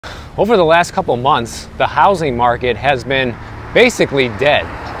Over the last couple months, the housing market has been basically dead.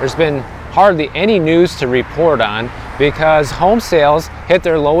 There's been hardly any news to report on because home sales hit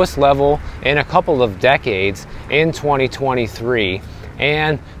their lowest level in a couple of decades in 2023.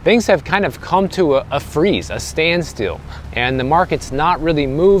 And things have kind of come to a freeze, a standstill, and the market's not really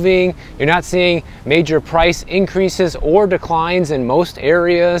moving. You're not seeing major price increases or declines in most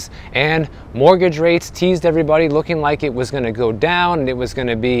areas, and mortgage rates teased everybody looking like it was going to go down and it was going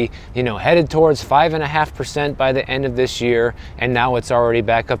to be, headed towards 5.5% by the end of this year, and now it's already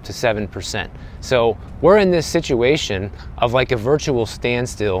back up to 7%. So we're in this situation of like a virtual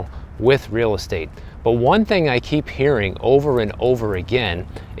standstill with real estate. But one thing I keep hearing over and over again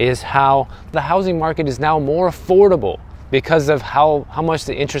is how the housing market is now more affordable because of how much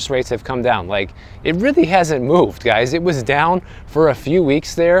the interest rates have come down. Like, it really hasn't moved, guys. It was down for a few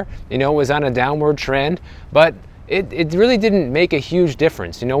weeks there, it was on a downward trend, but it really didn't make a huge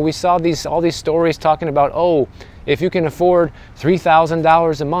difference. We saw all these stories talking about, oh, if you can afford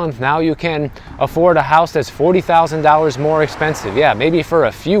 $3,000 a month, now you can afford a house that's $40,000 more expensive. Yeah, maybe for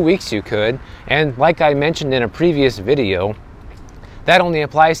a few weeks you could. And like I mentioned in a previous video, that only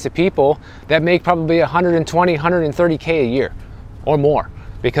applies to people that make probably $120,000, $130K a year or more,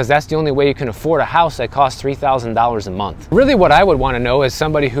 because that's the only way you can afford a house that costs $3,000 a month. Really what I would want to know as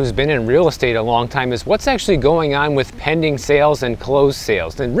somebody who's been in real estate a long time is what's actually going on with pending sales and closed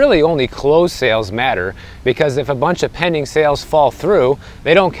sales. And really only closed sales matter, because if a bunch of pending sales fall through,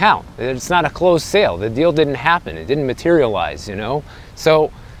 they don't count. It's not a closed sale. The deal didn't happen. It didn't materialize,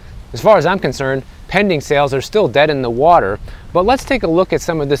 So as far as I'm concerned, pending sales are still dead in the water. But let's take a look at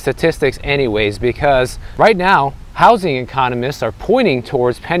some of the statistics anyways, because right now, housing economists are pointing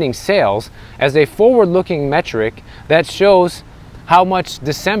towards pending sales as a forward-looking metric that shows how much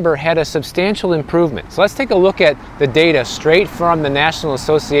December had a substantial improvement. So let's take a look at the data straight from the National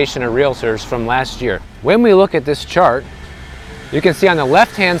Association of Realtors from last year. When we look at this chart, you can see on the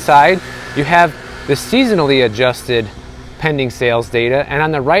left-hand side, you have the seasonally adjusted pending sales data, and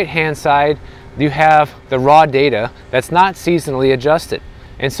on the right-hand side, you have the raw data that's not seasonally adjusted.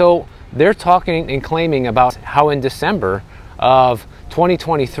 And so they're talking and claiming about how in December of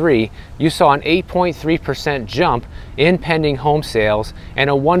 2023, you saw an 8.3% jump in pending home sales and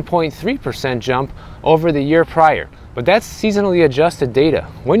a 1.3% jump over the year prior. But that's seasonally adjusted data.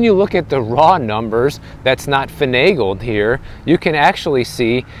 When you look at the raw numbers that's not finagled here, you can actually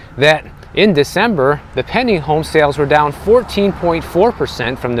see that in December, the pending home sales were down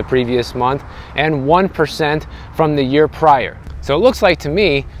 14.4% from the previous month and 1% from the year prior. So it looks like to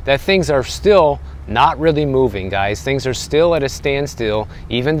me that things are still not really moving, guys. Things are still at a standstill,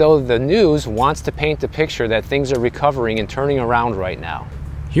 even though the news wants to paint the picture that things are recovering and turning around right now.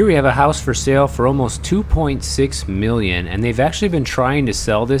 Here we have a house for sale for almost $2.6 million, and they've actually been trying to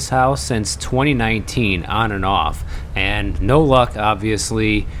sell this house since 2019 on and off, and no luck,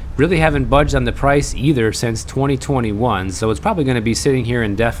 obviously. Really haven't budged on the price either since 2021, so it's probably going to be sitting here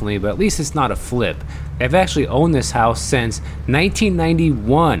indefinitely, but at least it's not a flip. They've actually owned this house since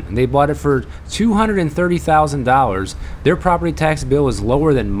 1991. They bought it for $230,000. Their property tax bill is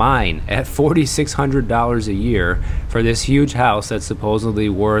lower than mine at $4,600 a year for this huge house that's supposedly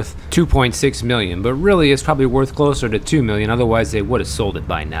worth $2.6 million, but really it's probably worth closer to $2 million, otherwise they would have sold it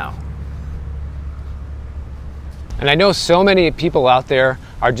by now. And I know so many people out there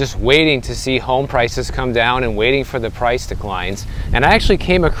are just waiting to see home prices come down and waiting for the price declines. And I actually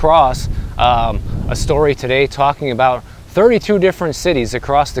came across a story today talking about 32 different cities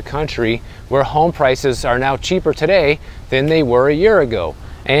across the country where home prices are now cheaper today than they were a year ago.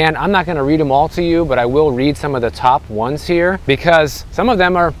 And I'm not going to read them all to you, but I will read some of the top ones here because some of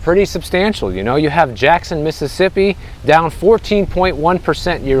them are pretty substantial. You have Jackson, Mississippi down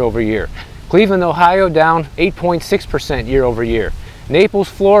 14.1% year over year. Cleveland, Ohio down 8.6% year over year. Naples,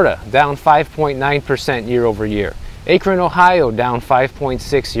 Florida down 5.9% year over year. Akron, Ohio down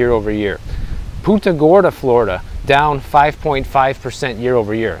 5.6% year over year. Punta Gorda, Florida down 5.5% year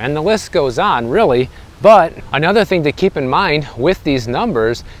over year. And the list goes on really, but another thing to keep in mind with these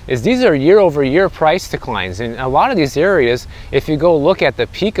numbers is these are year over year price declines. In a lot of these areas, if you go look at the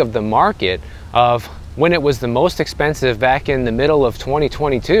peak of the market of when it was the most expensive back in the middle of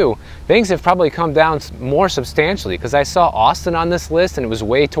 2022, things have probably come down more substantially, because I saw Austin on this list and it was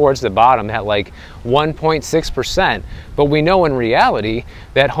way towards the bottom at like 1.6%. But we know in reality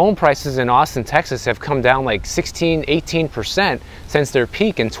that home prices in Austin, Texas have come down like 16, 18% since their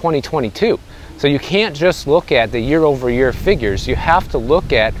peak in 2022. So you can't just look at the year over year figures. You have to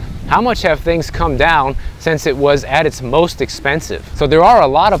look at how much have things come down since it was at its most expensive. So there are a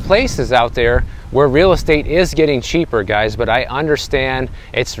lot of places out there where real estate is getting cheaper, guys, but I understand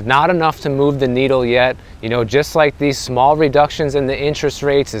it's not enough to move the needle yet. You know, just like these small reductions in the interest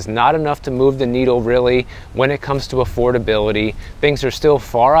rates is not enough to move the needle really when it comes to affordability. Things are still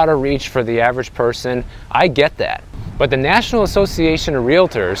far out of reach for the average person. I get that. But the National Association of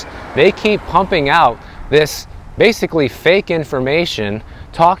Realtors, they keep pumping out this basically fake information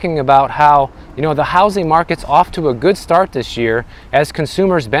talking about how, you know, the housing market's off to a good start this year as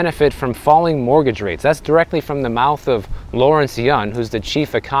consumers benefit from falling mortgage rates. That's directly from the mouth of Lawrence Yun, who's the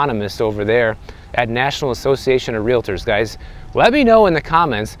chief economist over there at National Association of Realtors. Guys, let me know in the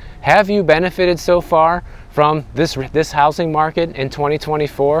comments, have you benefited so far from this housing market in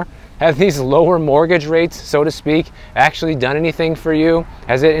 2024? Have these lower mortgage rates, so to speak, actually done anything for you?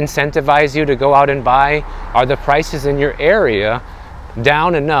 Has it incentivized you to go out and buy? Are the prices in your area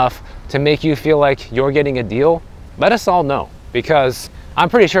down enough to make you feel like you're getting a deal? Let us all know, because I'm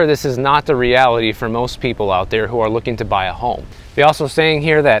pretty sure this is not the reality for most people out there who are looking to buy a home. They're also saying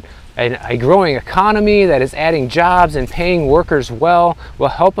here that a growing economy that is adding jobs and paying workers well will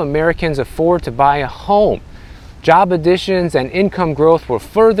help Americans afford to buy a home. Job additions and income growth will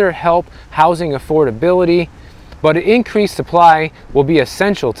further help housing affordability, but an increased supply will be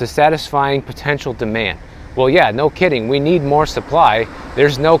essential to satisfying potential demand. Well, yeah, no kidding. We need more supply.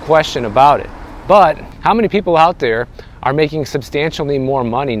 There's no question about it. But how many people out there are making substantially more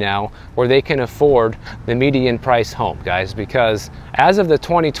money now where they can afford the median price home, guys? Because as of the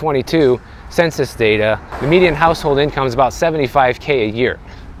 2022 census data, the median household income is about $75K a year,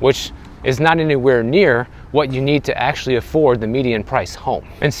 which is not anywhere near what you need to actually afford the median price home.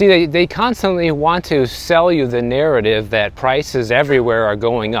 And see, they constantly want to sell you the narrative that prices everywhere are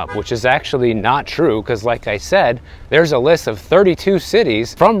going up, which is actually not true, because like I said, there's a list of 32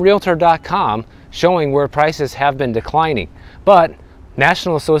 cities from Realtor.com showing where prices have been declining. But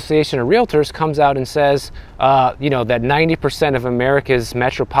National Association of Realtors comes out and says, you know, that 90% of America's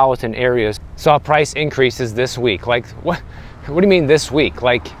metropolitan areas saw price increases this week. Like, what do you mean this week?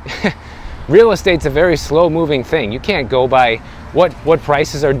 Like, real estate's a very slow moving thing. You can't go by what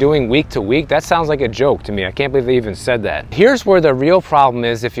prices are doing week to week. That sounds like a joke to me. I can't believe they even said that. Here's where the real problem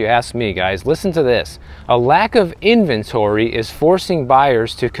is, if you ask me, guys. Listen to this. A lack of inventory is forcing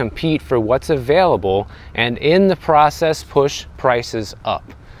buyers to compete for what's available and in the process push prices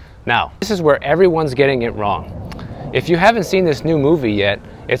up. Now, this is where everyone's getting it wrong. If you haven't seen this new movie yet,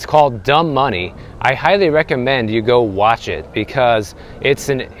 it's called Dumb Money. I highly recommend you go watch it, because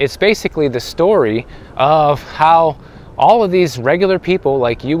it's basically the story of how all of these regular people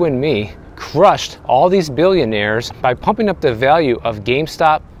like you and me crushed all these billionaires by pumping up the value of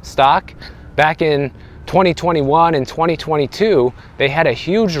GameStop stock. Back in 2021 and 2022, they had a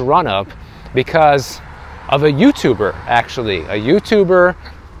huge run up because of a YouTuber, actually. A YouTuber,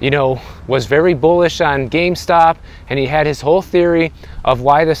 you know, was very bullish on GameStop, and he had his whole theory of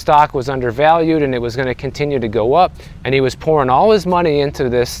why the stock was undervalued and it was going to continue to go up, and he was pouring all his money into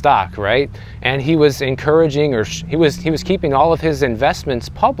this stock, right? And he was encouraging, or he was keeping all of his investments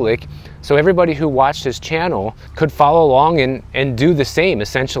public, so everybody who watched his channel could follow along and do the same,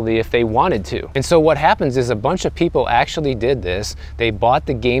 essentially, if they wanted to. And so what happens is a bunch of people actually did this. They bought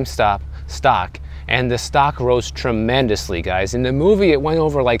the GameStop stock, and the stock rose tremendously, guys. In the movie, it went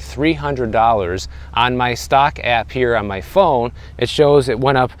over like $300. On my stock app here on my phone, it shows it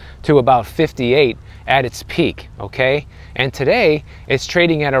went up to about 58 at its peak, okay? And today, it's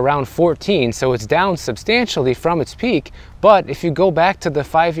trading at around 14, so it's down substantially from its peak. But if you go back to the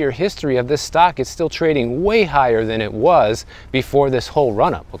 5-year history of this stock, it's still trading way higher than it was before this whole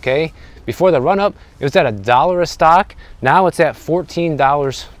run-up, okay? Before the run-up, it was at $1 a stock. Now it's at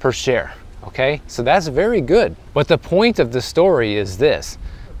 $14 per share. Okay, so that's very good. But the point of the story is this.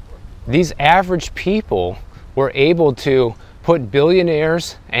 These average people were able to put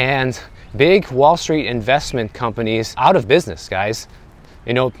billionaires and big Wall Street investment companies out of business, guys.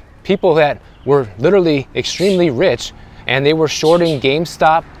 You know, people that were literally extremely rich and they were shorting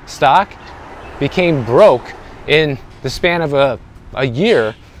GameStop stock became broke in the span of a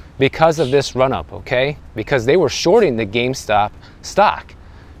year because of this run-up, okay? Because they were shorting the GameStop stock.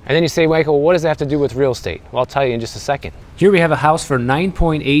 And then you say, Michael, what does that have to do with real estate? Well, I'll tell you in just a second. Here we have a house for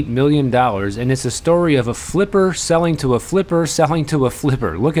 $9.8 million, and it's a story of a flipper selling to a flipper selling to a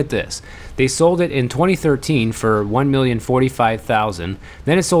flipper. Look at this. They sold it in 2013 for $1,045,000.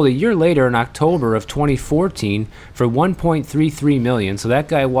 Then it sold a year later in October of 2014 for $1.33 million. So that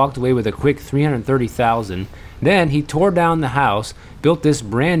guy walked away with a quick $330,000. Then he tore down the house, built this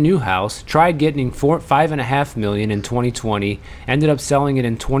brand new house, tried getting $5.5 million in 2020, ended up selling it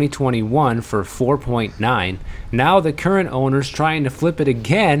in 2021 for 4.9. Now the current owner's trying to flip it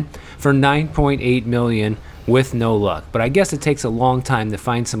again for 9.8 million with no luck. But I guess it takes a long time to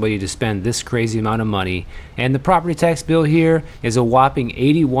find somebody to spend this crazy amount of money. And the property tax bill here is a whopping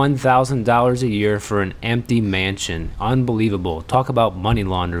 $81,000 a year for an empty mansion. Unbelievable. Talk about money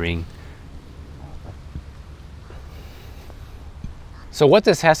laundering. So what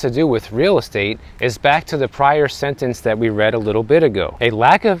this has to do with real estate is back to the prior sentence that we read a little bit ago. A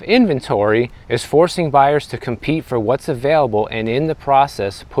lack of inventory is forcing buyers to compete for what's available and in the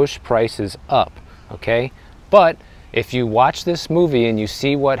process push prices up, okay? But if you watch this movie and you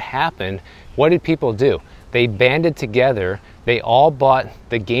see what happened, what did people do? They banded together, they all bought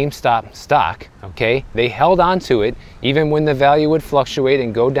the GameStop stock, okay? They held on to it even when the value would fluctuate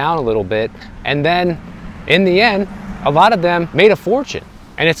and go down a little bit, and then in the end, a lot of them made a fortune.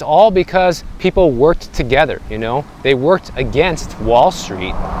 And it's all because people worked together, you know? They worked against Wall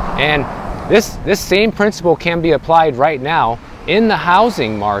Street. And this same principle can be applied right now in the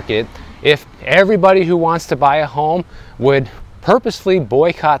housing market if everybody who wants to buy a home would purposefully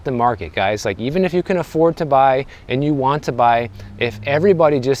boycott the market, guys. Like, even if you can afford to buy and you want to buy, if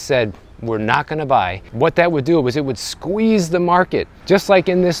everybody just said, we're not gonna buy, what that would do was it would squeeze the market, just like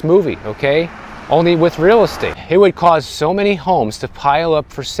in this movie, okay? Only with real estate. It would cause so many homes to pile up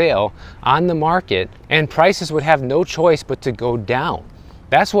for sale on the market, and prices would have no choice but to go down.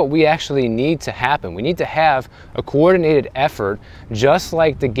 That's what we actually need to happen. We need to have a coordinated effort, just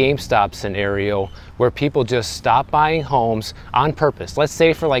like the GameStop scenario, where people just stop buying homes on purpose. Let's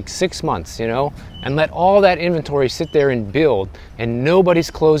say for like 6 months, you know, and let all that inventory sit there and build, and nobody's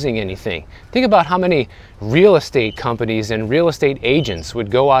closing anything. Think about how many real estate companies and real estate agents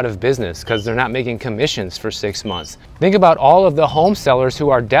would go out of business because they're not making commissions for 6 months. Think about all of the home sellers who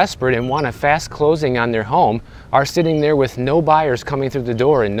are desperate and want a fast closing on their home are sitting there with no buyers coming through the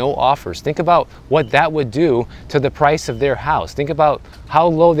door and no offers. Think about what that would do to the price of their house. Think about how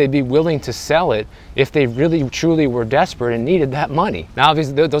low they'd be willing to sell it if they really truly were desperate and needed that money. Now,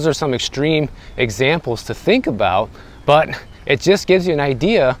 obviously, those are some extreme examples to think about, but it just gives you an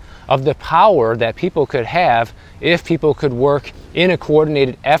idea of the power that people could have if people could work in a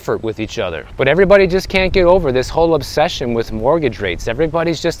coordinated effort with each other. But everybody just can't get over this whole obsession with mortgage rates.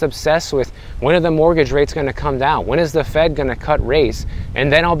 Everybody's just obsessed with, when are the mortgage rates going to come down? When is the Fed going to cut rates?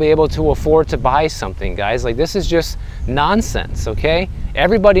 And then I'll be able to afford to buy something, guys. Like, this is just nonsense, okay?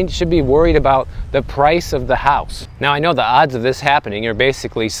 Everybody should be worried about the price of the house. Now, I know the odds of this happening are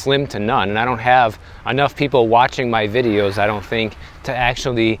basically slim to none, and I don't have enough people watching my videos, I don't think, to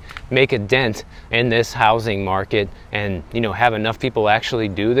actually make a dent in this housing market and, you know, have enough people actually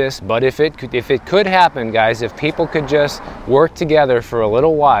do this. But if it could happen, guys, if people could just work together for a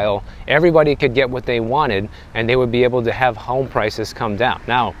little while, everybody could get what they wanted and they would be able to have home prices come down.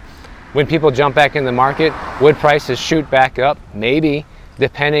 Now, when people jump back in the market, would prices shoot back up? Maybe,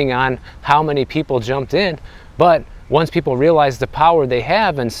 depending on how many people jumped in. But once people realized the power they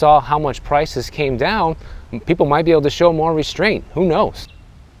have and saw how much prices came down, people might be able to show more restraint. Who knows?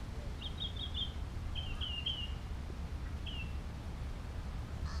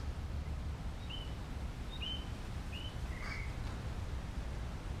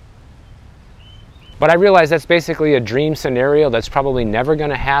 But I realize that's basically a dream scenario that's probably never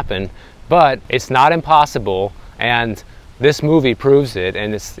going to happen, but it's not impossible, and this movie proves it,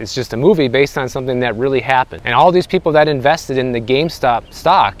 and it's just a movie based on something that really happened. And all these people that invested in the GameStop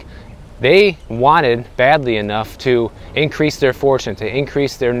stock, they wanted badly enough to increase their fortune, to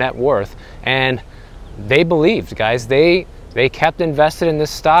increase their net worth, and they believed, guys. They kept invested in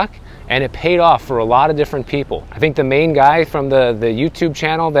this stock, and it paid off for a lot of different people. I think the main guy from the YouTube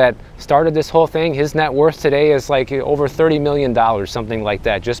channel that started this whole thing, his net worth today is like over $30 million, something like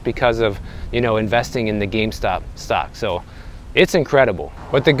that, just because of, you know, investing in the GameStop stock. So it's incredible.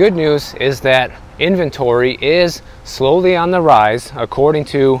 But the good news is that inventory is slowly on the rise, according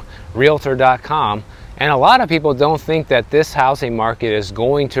to Realtor.com. And a lot of people don't think that this housing market is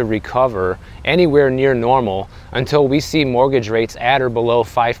going to recover anywhere near normal until we see mortgage rates at or below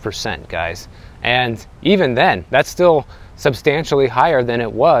 5%, guys. And even then, that's still substantially higher than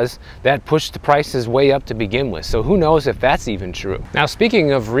it was. That pushed the prices way up to begin with. So who knows if that's even true. Now,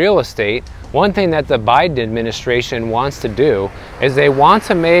 speaking of real estate, one thing that the Biden administration wants to do is they want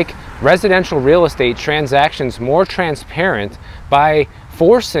to make residential real estate transactions more transparent by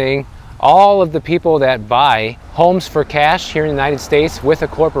forcing all of the people that buy homes for cash here in the United States with a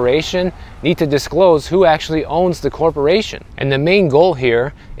corporation need to disclose who actually owns the corporation. And the main goal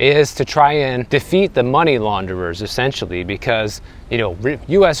here is to try and defeat the money launderers, essentially, because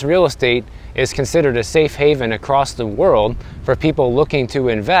U.S. real estate is considered a safe haven across the world for people looking to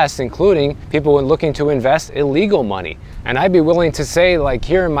invest, including people looking to invest illegal money. And I'd be willing to say, like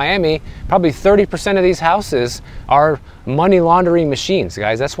here in Miami, probably 30% of these houses are money laundering machines,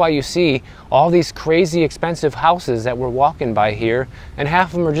 guys. That's why you see all these crazy expensive houses that we're walking by here, and half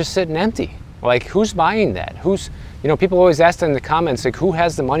of them are just sitting empty. Like, who's buying that? People always ask in the comments, like, who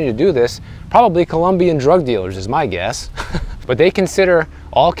has the money to do this? Probably Colombian drug dealers is my guess. But they consider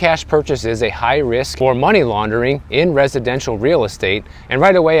all cash purchases a high risk for money laundering in residential real estate. And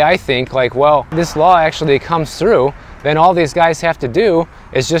right away I think, like, well, this law actually comes through, then all these guys have to do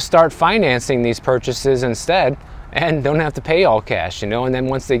is just start financing these purchases instead and don't have to pay all cash, and then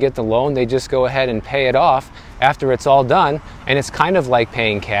once they get the loan, they just go ahead and pay it off after it's all done. And it's kind of like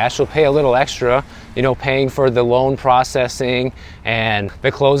paying cash. You'll pay a little extra, paying for the loan processing and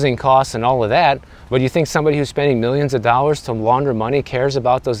the closing costs and all of that. But you think somebody who's spending millions of dollars to launder money cares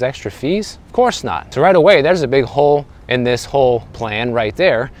about those extra fees? Of course not. So right away, there's a big hole in this whole plan right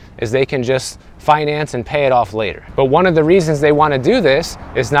there, is they can just finance and pay it off later. But one of the reasons they want to do this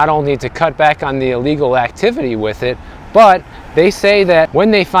is not only to cut back on the illegal activity with it, but they say that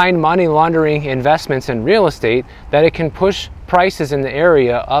when they find money laundering investments in real estate, that it can push prices in the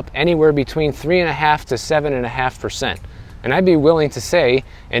area up anywhere between 3.5% to 7.5%. And I'd be willing to say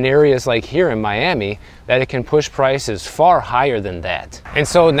in areas like here in Miami that it can push prices far higher than that. And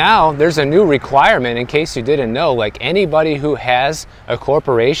so now there's a new requirement, in case you didn't know, like anybody who has a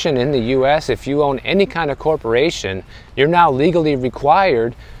corporation in the US, if you own any kind of corporation, you're now legally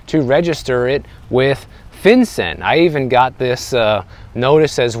required to register it with FinCEN. I even got this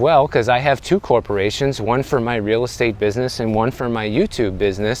notice as well, because I have two corporations, one for my real estate business and one for my YouTube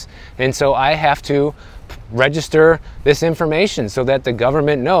business. And so I have to register this information so that the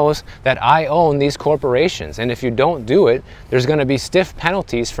government knows that I own these corporations. And if you don't do it, there's going to be stiff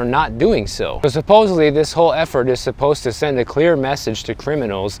penalties for not doing so. So supposedly this whole effort is supposed to send a clear message to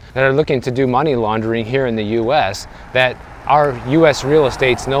criminals that are looking to do money laundering here in the US that our US real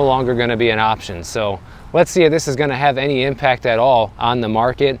estate's no longer going to be an option. So let's see if this is going to have any impact at all on the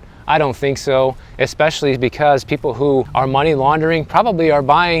market. I don't think so, especially because people who are money laundering probably are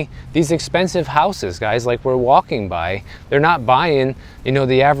buying these expensive houses, guys, like we're walking by. They're not buying,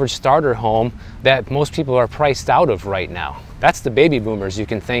 the average starter home that most people are priced out of right now. That's the baby boomers you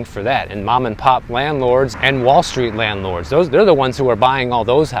can thank for that, and mom and pop landlords and Wall Street landlords. They're the ones who are buying all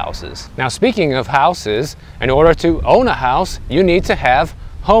those houses. Now, speaking of houses, in order to own a house, you need to have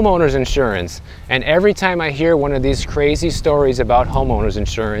homeowners insurance. And every time I hear one of these crazy stories about homeowners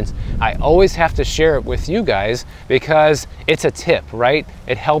insurance, I always have to share it with you guys because it's a tip, right?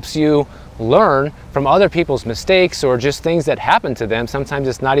 It helps you learn from other people's mistakes or just things that happen to them. Sometimes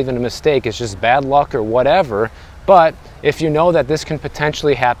it's not even a mistake, it's just bad luck or whatever. But if you know that this can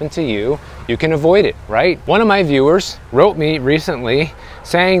potentially happen to you, you can avoid it, right? One of my viewers wrote me recently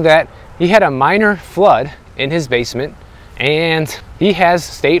saying that he had a minor flood in his basement and he has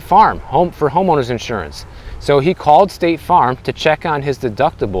State Farm for homeowners insurance. So he called State Farm to check on his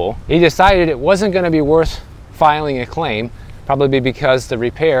deductible. He decided it wasn't going to be worth filing a claim, probably because the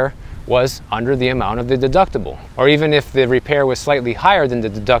repair was under the amount of the deductible. Or even if the repair was slightly higher than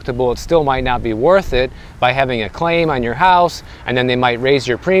the deductible, it still might not be worth it by having a claim on your house, and then they might raise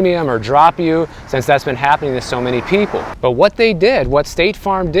your premium or drop you, since that's been happening to so many people. But what State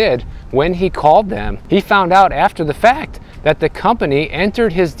Farm did when he called them, he found out after the fact that the company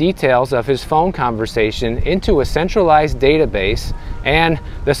entered his details of his phone conversation into a centralized database, and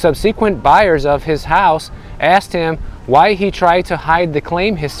the subsequent buyers of his house asked him why he tried to hide the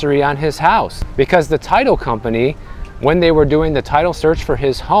claim history on his house. Because the title company, when they were doing the title search for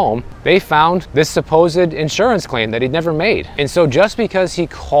his home, they found this supposed insurance claim that he'd never made. And so just because he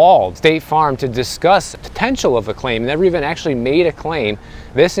called State Farm to discuss potential of a claim, never even actually made a claim,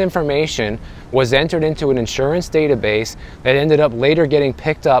 this information was entered into an insurance database that ended up later getting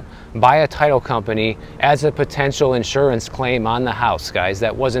picked up by a title company as a potential insurance claim on the house, guys,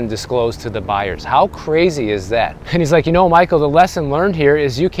 that wasn't disclosed to the buyers. How crazy is that? And he's like, Michael, the lesson learned here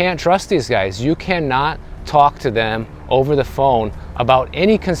is you can't trust these guys. You cannot talk to them over the phone about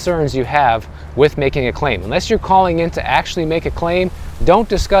any concerns you have with making a claim. Unless you're calling in to actually make a claim, don't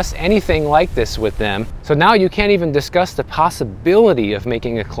discuss anything like this with them. So now you can't even discuss the possibility of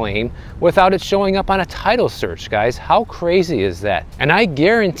making a claim without it showing up on a title search, guys. How crazy is that? And I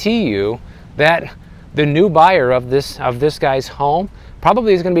guarantee you that the new buyer of this guy's home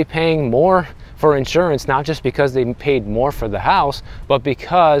probably is going to be paying more for insurance, not just because they paid more for the house, but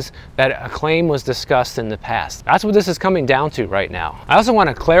because that a claim was discussed in the past. That's what this is coming down to right now. I also want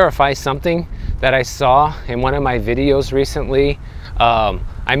to clarify something that I saw in one of my videos recently.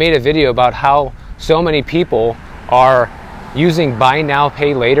 I made a video about how so many people are using buy now,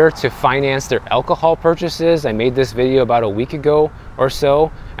 pay later to finance their alcohol purchases. I made this video about a week ago or so,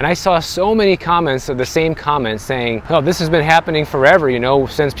 and I saw so many comments of the same comments saying, oh, this has been happening forever, you know,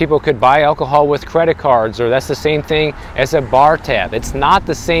 since people could buy alcohol with credit cards, or that's the same thing as a bar tab. It's not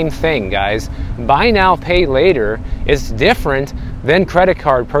the same thing, guys. Buy now, pay later is different than credit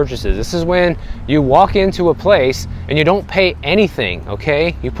card purchases. This is when you walk into a place and you don't pay anything,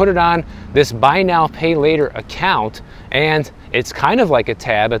 okay? You put it on this buy now, pay later account, and it's kind of like a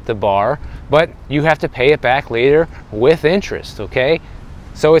tab at the bar, but you have to pay it back later with interest, okay?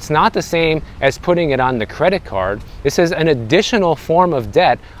 So it's not the same as putting it on the credit card. This is an additional form of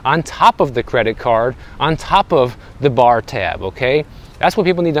debt on top of the credit card, on top of the bar tab, okay? That's what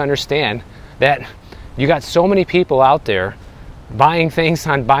people need to understand, that you got so many people out there buying things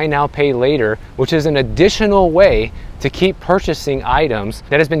on buy now, pay later, which is an additional way to keep purchasing items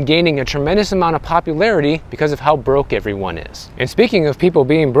that has been gaining a tremendous amount of popularity because of how broke everyone is. And speaking of people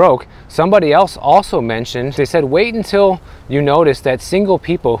being broke, somebody else also mentioned, they said, wait until you notice that single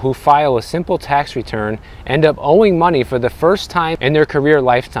people who file a simple tax return end up owing money for the first time in their career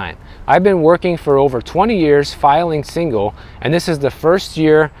lifetime. I've been working for over 20 years filing single, and this is the first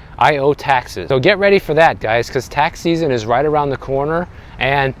year I owe taxes. So get ready for that, guys, because tax season is right around the corner.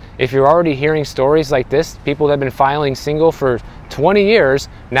 And if you're already hearing stories like this, people that have been filing single for 20 years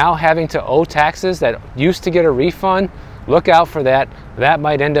now having to owe taxes that used to get a refund, look out for that. That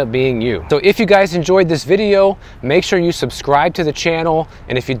might end up being you. So if you guys enjoyed this video, make sure you subscribe to the channel.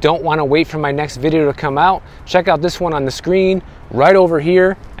 And if you don't want to wait for my next video to come out, check out this one on the screen right over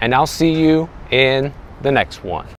here, and I'll see you in the next one.